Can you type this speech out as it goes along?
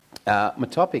My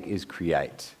topic is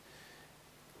create.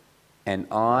 And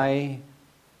I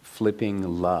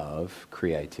flipping love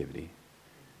creativity.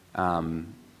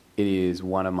 It is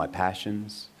one of my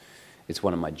passions. It's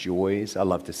one of my joys. I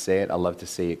love to see it. I love to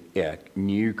see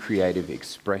new creative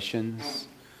expressions.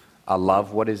 I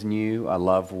love what is new. I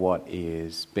love what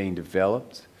is being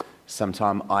developed.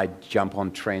 Sometimes I jump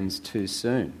on trends too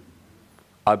soon.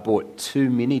 I bought 2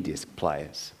 mini disc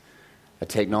players, a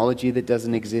technology that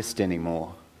doesn't exist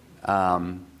anymore.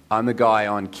 I'm the guy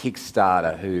on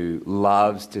Kickstarter who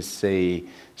loves to see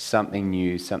something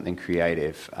new, something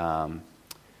creative.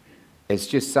 It's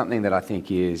just something that I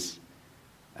think is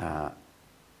an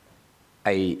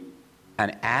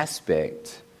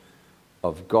aspect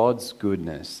of God's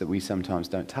goodness that we sometimes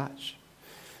don't touch.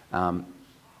 And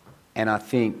I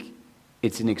think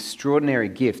it's an extraordinary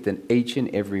gift that each and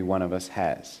every one of us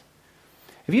has.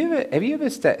 Have you ever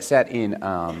sat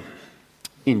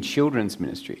in children's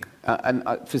ministry? And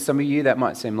for some of you, that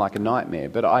might seem like a nightmare,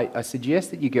 but I suggest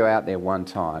that you go out there one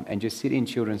time and just sit in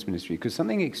children's ministry, because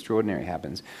something extraordinary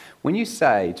happens. When you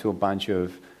say to a bunch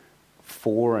of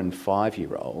 4 and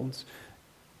 5-year-olds,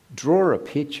 draw a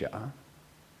picture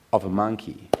of a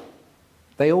monkey,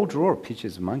 they all draw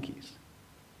pictures of monkeys.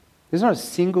 There's not a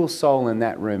single soul in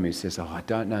that room who says, I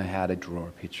don't know how to draw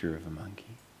a picture of a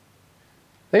monkey.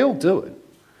 They all do it.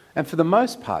 And for the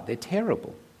most part, they're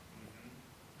terrible.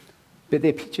 But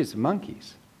they're pictures of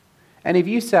monkeys. And if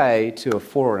you say to a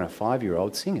 4 and a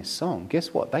 5-year-old, sing a song,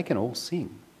 guess what? They can all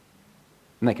sing.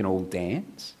 And they can all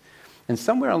dance. And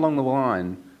somewhere along the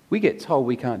line, we get told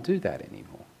we can't do that anymore.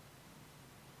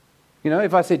 You know,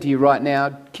 if I said to you right now,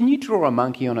 can you draw a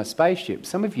monkey on a spaceship?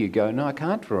 Some of you go, no, I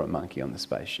can't draw a monkey on the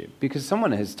spaceship, because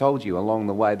someone has told you along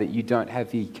the way that you don't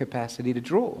have the capacity to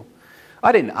draw.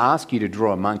 I didn't ask you to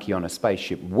draw a monkey on a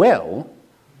spaceship well.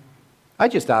 I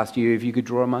just asked you if you could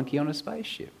draw a monkey on a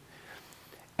spaceship.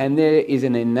 And there is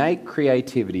an innate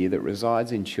creativity that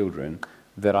resides in children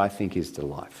that I think is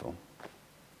delightful.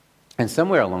 And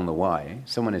somewhere along the way,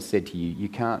 someone has said to you, you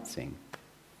can't sing,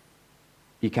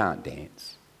 you can't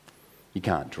dance, you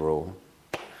can't draw,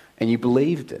 and you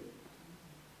believed it.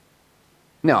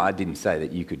 No, I didn't say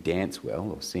that you could dance well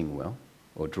or sing well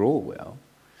or draw well.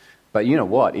 But you know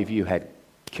what? If you had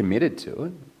committed to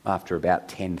it, after about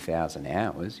 10,000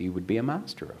 hours, you would be a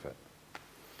master of it.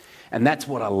 And that's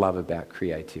what I love about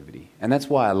creativity. And that's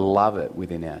why I love it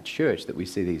within our church, that we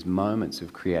see these moments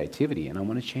of creativity, and I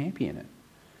want to champion it.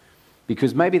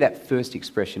 Because maybe that first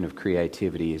expression of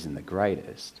creativity isn't the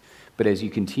greatest, but as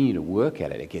you continue to work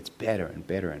at it, it gets better and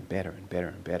better and better and better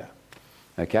and better.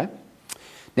 Okay?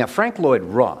 Now, Frank Lloyd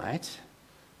Wright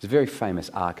is a very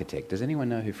famous architect. Does anyone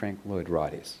know who Frank Lloyd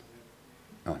Wright is?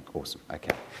 Oh, awesome.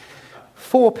 Okay.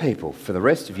 4 people. For the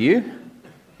rest of you,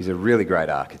 he's a really great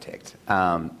architect.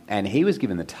 And he was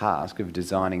given the task of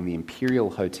designing the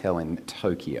Imperial Hotel in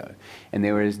Tokyo. And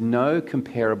there is no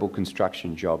comparable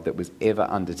construction job that was ever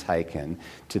undertaken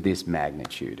to this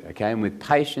magnitude. Okay? And with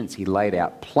patience, he laid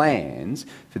out plans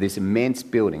for this immense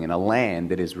building in a land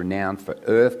that is renowned for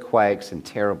earthquakes and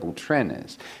terrible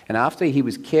tremors. And after he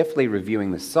was carefully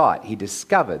reviewing the site, he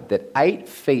discovered that 8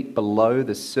 feet below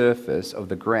the surface of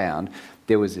the ground,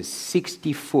 there was a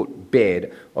 60-foot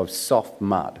bed of soft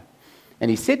mud. And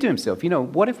he said to himself,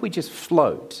 what if we just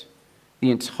float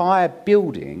the entire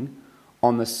building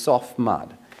on the soft mud?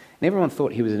 And everyone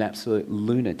thought he was an absolute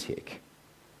lunatic.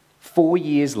 4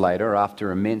 years later,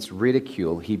 after immense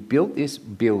ridicule, he built this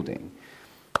building.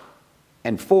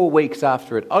 And 4 weeks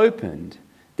after it opened,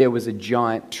 there was a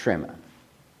giant tremor.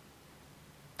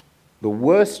 The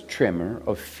worst tremor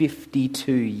of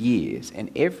 52 years, and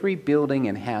every building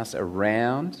and house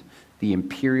around the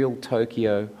Imperial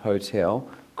Tokyo Hotel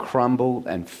crumbled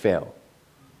and fell.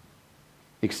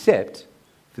 Except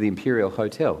for the Imperial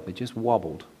Hotel. It just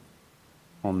wobbled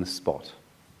on the spot.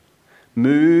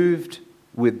 Moved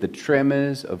with the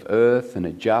tremors of earth and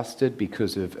adjusted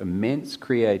because of immense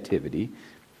creativity,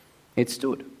 it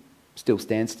stood. Still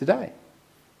stands today.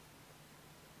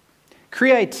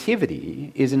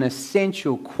 Creativity is an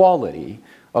essential quality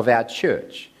of our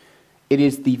church. It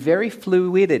is the very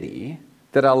fluidity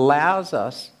that allows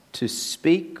us to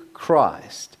speak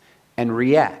Christ and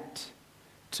react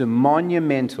to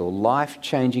monumental,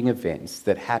 life-changing events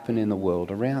that happen in the world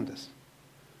around us.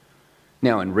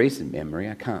 Now, in recent memory,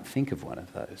 I can't think of one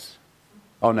of those.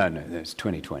 Oh, no, it's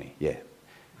 2020, yeah.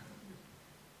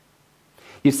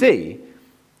 You see,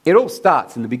 it all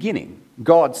starts in the beginning.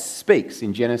 God speaks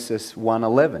in Genesis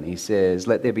 1:11. He says,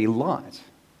 let there be light,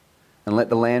 and let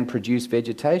the land produce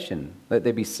vegetation. Let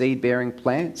there be seed-bearing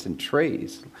plants and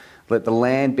trees. Let the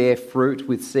land bear fruit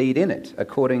with seed in it,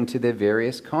 according to their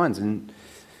various kinds. And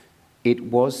It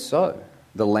was so.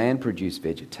 The land produced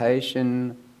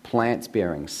vegetation, plants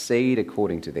bearing seed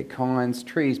according to their kinds,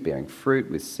 trees bearing fruit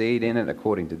with seed in it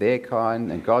according to their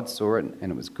kind, and God saw it,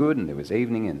 and it was good, and there was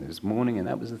evening, and there was morning, and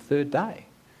that was the third day.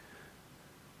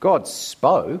 God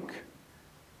spoke,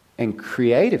 and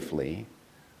creatively,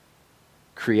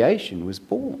 creation was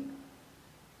born.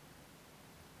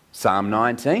 Psalm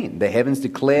 19, the heavens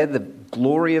declare the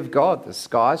glory of God. The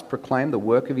skies proclaim the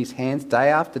work of his hands. Day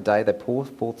after day they pour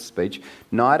forth speech.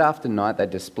 Night after night they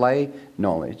display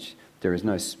knowledge. There is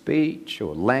no speech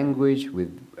or language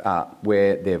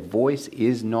where their voice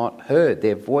is not heard.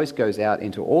 Their voice goes out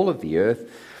into all of the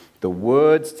earth, the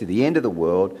words to the end of the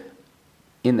world.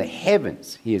 In the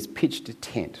heavens he has pitched a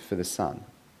tent for the sun.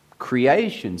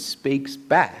 Creation speaks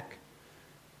back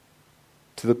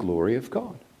to the glory of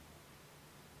God.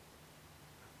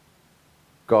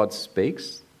 God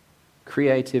speaks,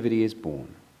 creativity is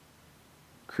born.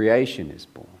 Creation is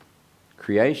born.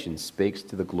 Creation speaks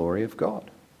to the glory of God.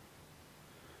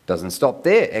 Doesn't stop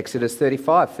there. Exodus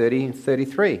 35, 30 and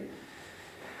 33.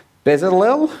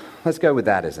 Bezalel, let's go with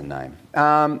that as a name.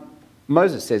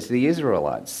 Moses says to the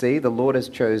Israelites, see, the Lord has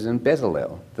chosen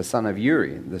Bezalel, the son of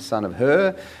Uri, the son of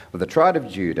Hur, of the tribe of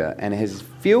Judah, and has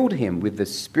filled him with the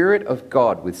Spirit of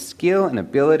God, with skill and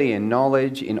ability and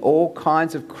knowledge in all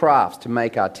kinds of crafts, to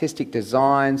make artistic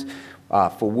designs,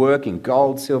 for work in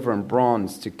gold, silver and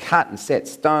bronze, to cut and set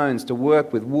stones, to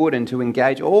work with wood, and to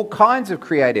engage all kinds of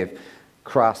creative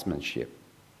craftsmanship.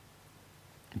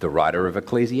 The writer of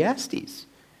Ecclesiastes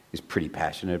is pretty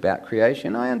passionate about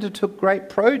creation. I undertook great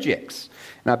projects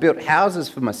and I built houses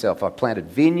for myself. I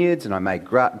planted vineyards and I made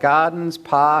gardens,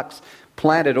 parks,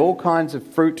 planted all kinds of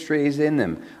fruit trees in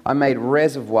them. I made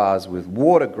reservoirs with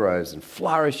water groves and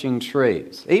flourishing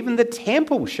trees. Even the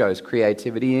temple shows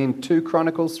creativity in 2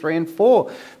 Chronicles 3 and 4.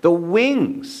 The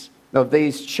wings of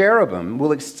these cherubim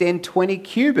will extend 20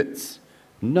 cubits.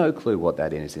 No clue what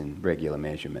that is in regular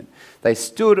measurement. They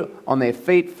stood on their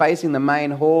feet facing the main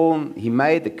hall. He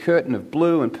made the curtain of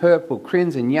blue and purple,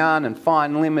 crimson yarn and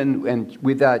fine linen, and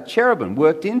with cherubim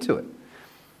worked into it.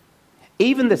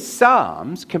 Even the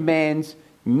Psalms commands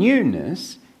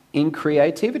newness in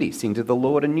creativity. Sing to the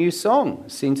Lord a new song.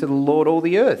 Sing to the Lord all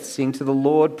the earth. Sing to the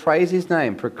Lord, praise his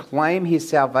name. Proclaim his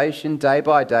salvation day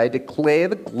by day. Declare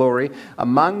the glory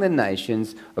among the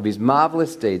nations of his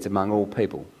marvellous deeds among all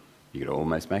people. You could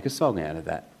almost make a song out of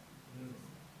that.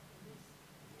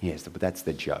 Yes, but that's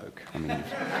the joke. I mean,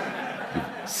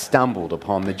 you've stumbled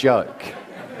upon the joke.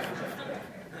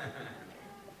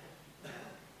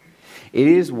 It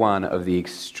is one of the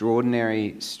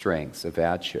extraordinary strengths of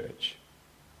our church,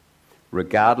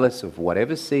 regardless of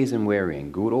whatever season we're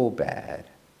in, good or bad,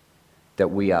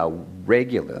 that we are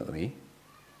regularly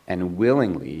and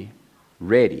willingly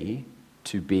ready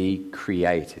to be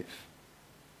creative.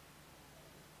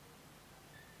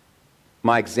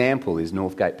 My example is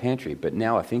Northgate Pantry, but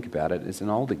now I think about it, it's an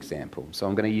old example. So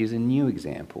I'm going to use a new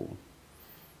example.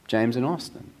 James and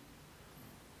Austin.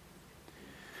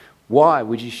 Why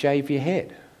would you shave your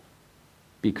head?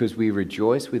 Because we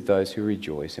rejoice with those who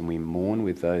rejoice and we mourn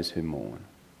with those who mourn.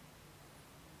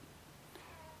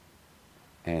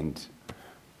 And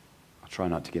I'll try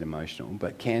not to get emotional,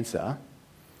 but cancer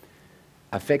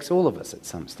affects all of us at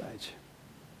some stage.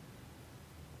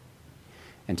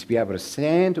 And to be able to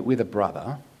stand with a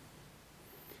brother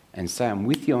and say, I'm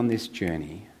with you on this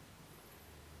journey,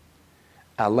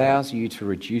 allows you to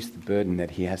reduce the burden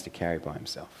that he has to carry by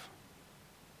himself.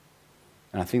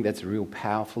 And I think that's a real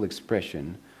powerful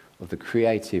expression of the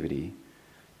creativity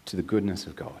to the goodness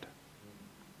of God.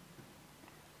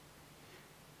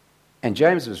 And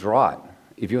James was right.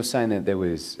 If you're saying that there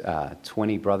was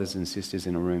 20 brothers and sisters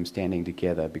in a room standing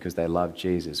together because they loved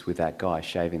Jesus with that guy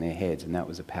shaving their heads, and that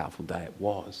was a powerful day, it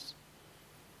was.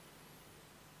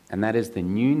 And that is the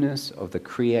newness of the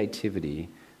creativity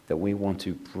that we want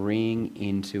to bring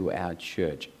into our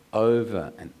church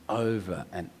over and over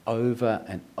and over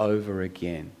and over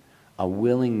again. A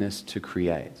willingness to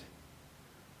create.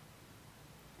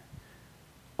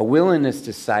 A willingness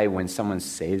to say when someone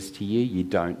says to you, you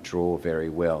don't draw very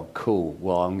well, cool,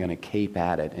 well, I'm going to keep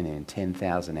at it and in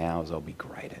 10,000 hours I'll be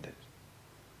great at it.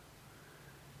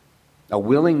 A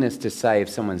willingness to say if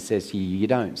someone says to you, you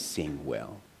don't sing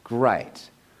well,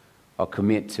 great, I'll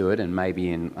commit to it and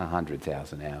maybe in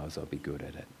 100,000 hours I'll be good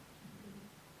at it.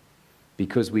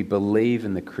 Because we believe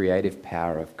in the creative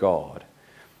power of God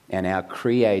and our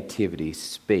creativity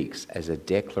speaks as a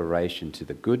declaration to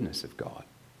the goodness of God.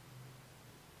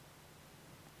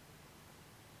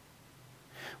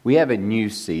 We have a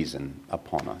new season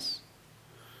upon us.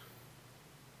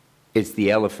 It's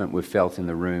the elephant we've felt in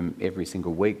the room every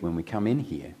single week when we come in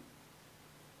here.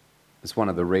 It's one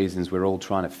of the reasons we're all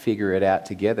trying to figure it out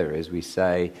together as we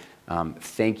say,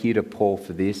 thank you to Paul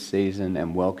for this season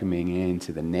and welcoming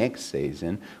into the next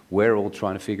season. We're all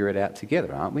trying to figure it out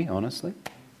together, aren't we, honestly?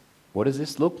 What does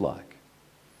this look like?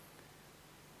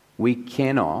 We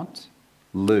cannot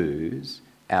lose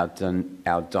our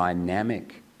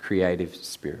dynamic creative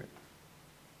spirit.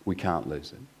 We can't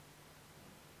lose it.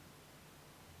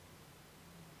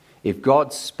 If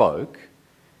God spoke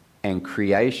and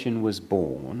creation was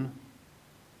born,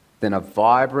 then a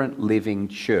vibrant living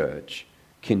church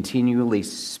continually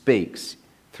speaks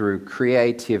through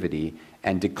creativity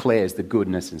and declares the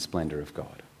goodness and splendor of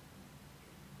God.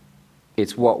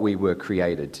 It's what we were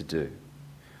created to do.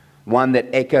 One that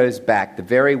echoes back the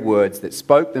very words that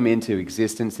spoke them into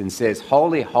existence and says,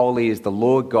 "Holy, holy is the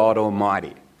Lord God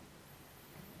Almighty."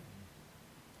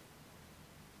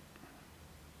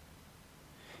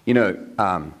 You know,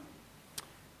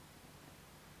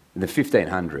 in the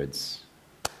 1500s,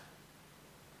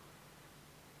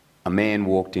 a man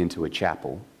walked into a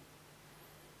chapel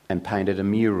and painted a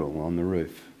mural on the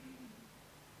roof.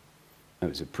 It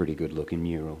was a pretty good looking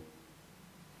mural.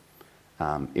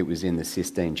 It was in the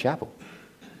Sistine Chapel.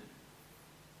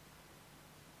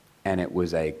 And it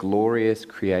was a glorious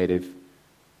creative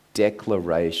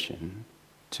declaration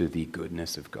to the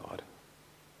goodness of God.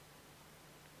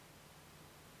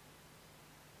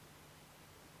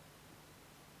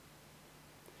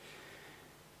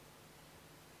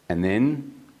 And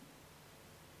then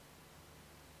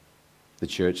the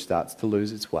church starts to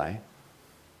lose its way.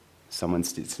 Someone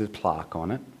sticks a plaque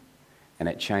on it, and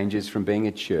it changes from being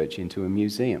a church into a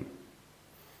museum.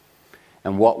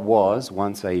 And what was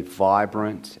once a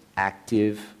vibrant,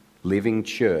 active, living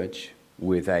church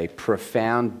with a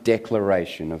profound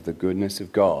declaration of the goodness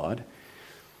of God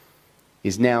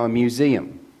is now a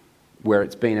museum where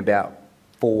it's been about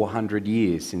 400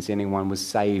 years since anyone was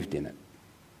saved in it.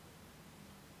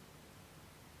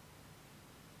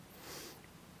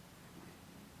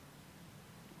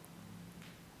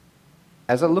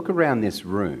 As I look around this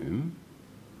room,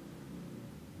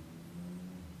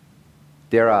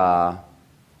 there are,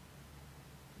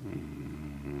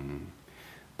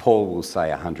 Paul will say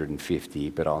 150,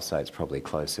 but I'll say it's probably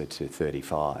closer to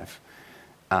 35,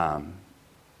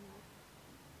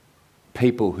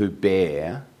 people who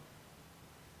bear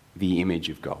the image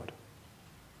of God.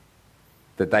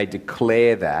 That they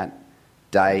declare that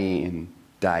day in,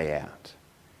 day out.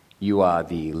 You are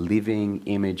the living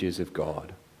images of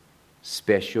God.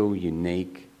 Special,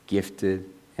 unique, gifted,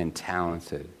 and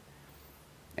talented.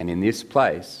 And in this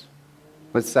place,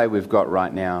 let's say we've got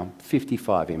right now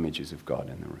 55 images of God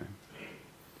in the room.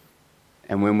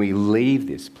 And when we leave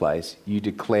this place, you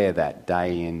declare that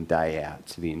day in, day out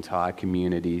to the entire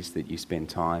communities that you spend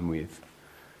time with.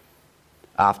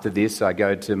 After this, I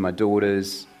go to my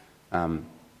daughter's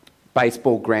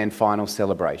baseball grand final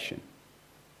celebration.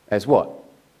 As what?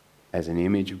 As an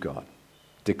image of God.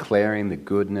 Declaring the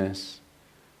goodness,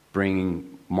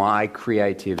 bringing my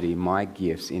creativity, my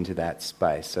gifts into that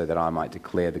space so that I might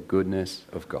declare the goodness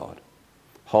of God.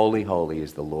 Holy, holy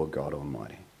is the Lord God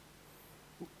Almighty.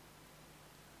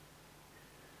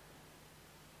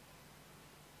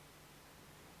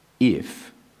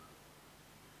 If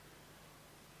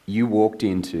you walked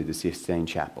into the Sistine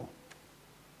Chapel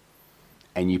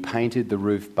and you painted the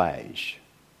roof beige,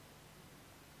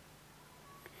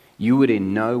 you would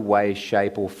in no way,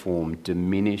 shape or form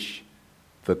diminish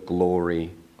the glory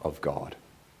of God.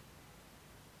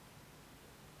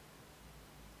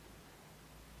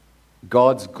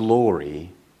 God's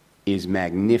glory is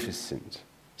magnificent,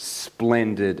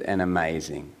 splendid and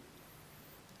amazing.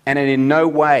 And it in no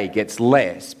way gets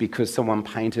less because someone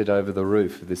painted over the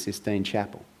roof of the Sistine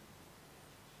Chapel.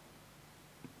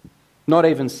 Not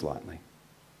even slightly.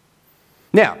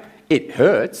 Now, it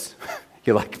hurts.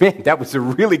 You're like, man, that was a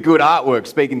really good artwork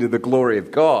speaking to the glory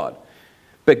of God.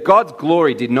 But God's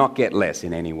glory did not get less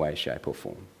in any way, shape or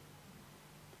form.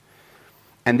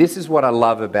 And this is what I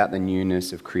love about the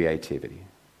newness of creativity.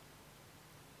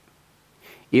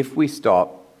 If we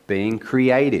stop being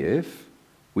creative,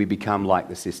 we become like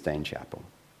the Sistine Chapel.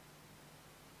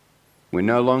 We're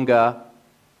no longer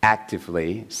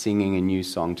actively singing a new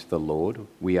song to the Lord.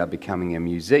 We are becoming a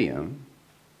museum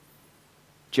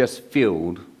just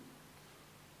filled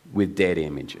with dead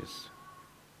images.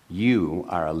 You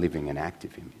are a living and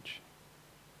active image.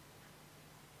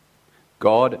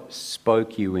 God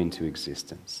spoke you into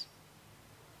existence.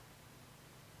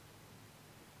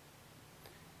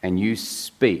 And you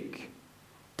speak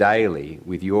daily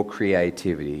with your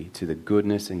creativity to the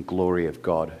goodness and glory of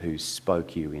God who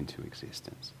spoke you into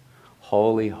existence.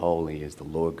 Holy, holy is the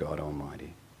Lord God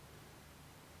Almighty.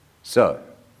 So,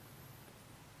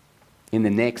 in the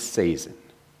next season,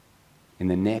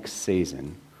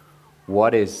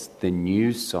 what is the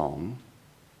new song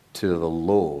to the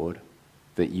Lord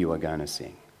that you are going to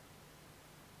sing?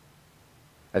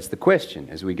 That's the question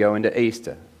as we go into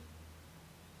Easter.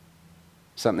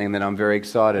 Something that I'm very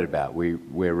excited about.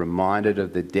 We're reminded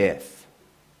of the death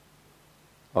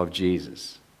of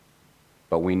Jesus,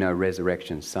 but we know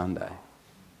Resurrection Sunday.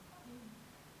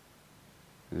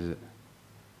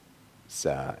 It's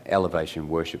Elevation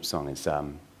worship song. It's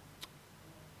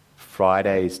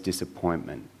Friday's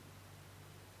disappointment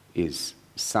is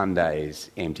Sunday's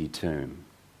empty tomb.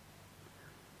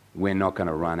 We're not going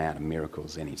to run out of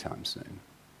miracles anytime soon,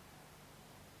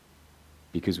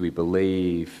 because we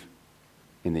believe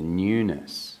in the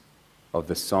newness of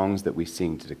the songs that we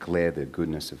sing to declare the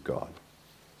goodness of God.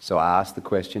 So I ask the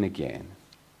question again,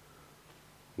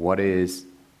 what is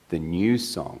the new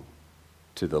song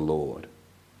to the Lord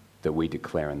that we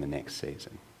declare in the next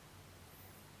season?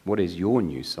 What is your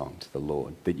new song to the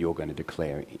Lord that you're going to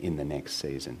declare in the next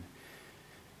season?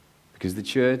 Because the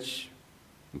church,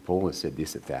 and Paul has said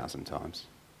this 1,000 times,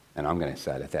 and I'm going to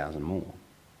say it 1,000 more,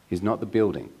 is not the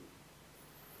building,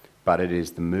 but it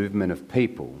is the movement of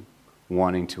people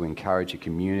wanting to encourage a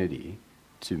community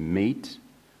to meet,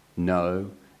 know,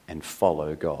 and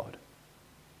follow God.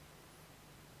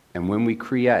 And when we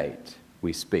create,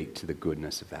 we speak to the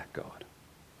goodness of that God.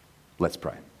 Let's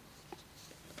pray.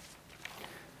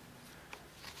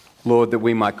 Lord, that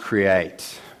we might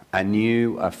create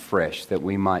anew, afresh, that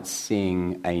we might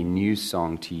sing a new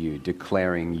song to you,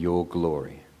 declaring your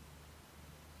glory.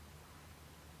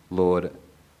 Lord,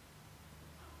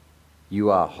 you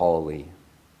are holy,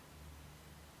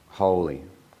 holy,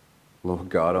 Lord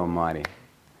God Almighty.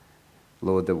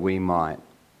 Lord, that we might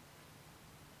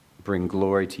bring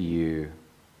glory to you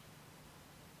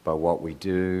by what we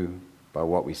do, by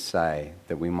what we say,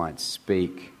 that we might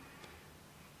speak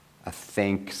a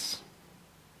thanks,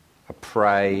 a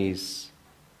praise,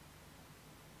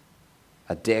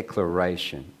 a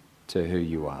declaration to who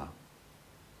you are.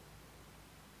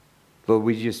 Lord,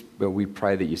 we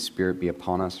pray that your Spirit be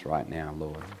upon us right now,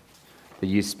 Lord. That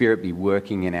your Spirit be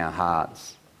working in our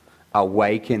hearts,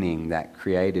 awakening that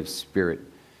creative spirit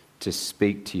to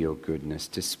speak to your goodness,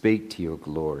 to speak to your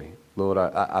glory. Lord,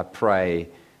 I pray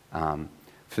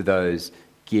for those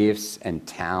gifts and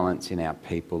talents in our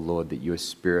people, Lord, that your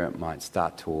Spirit might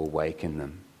start to awaken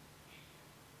them.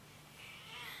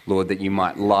 Lord, that you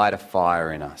might light a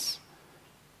fire in us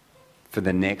for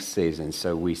the next season,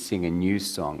 so we sing a new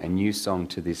song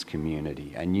to this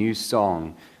community, a new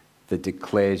song that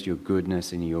declares your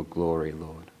goodness and your glory,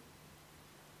 Lord.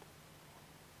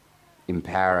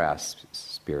 Empower our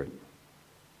Spirit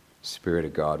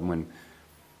of God.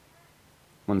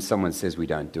 When someone says we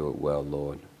don't do it well,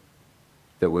 Lord,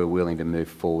 that we're willing to move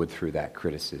forward through that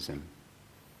criticism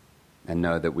and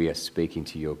know that we are speaking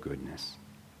to your goodness.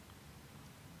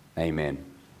 Amen.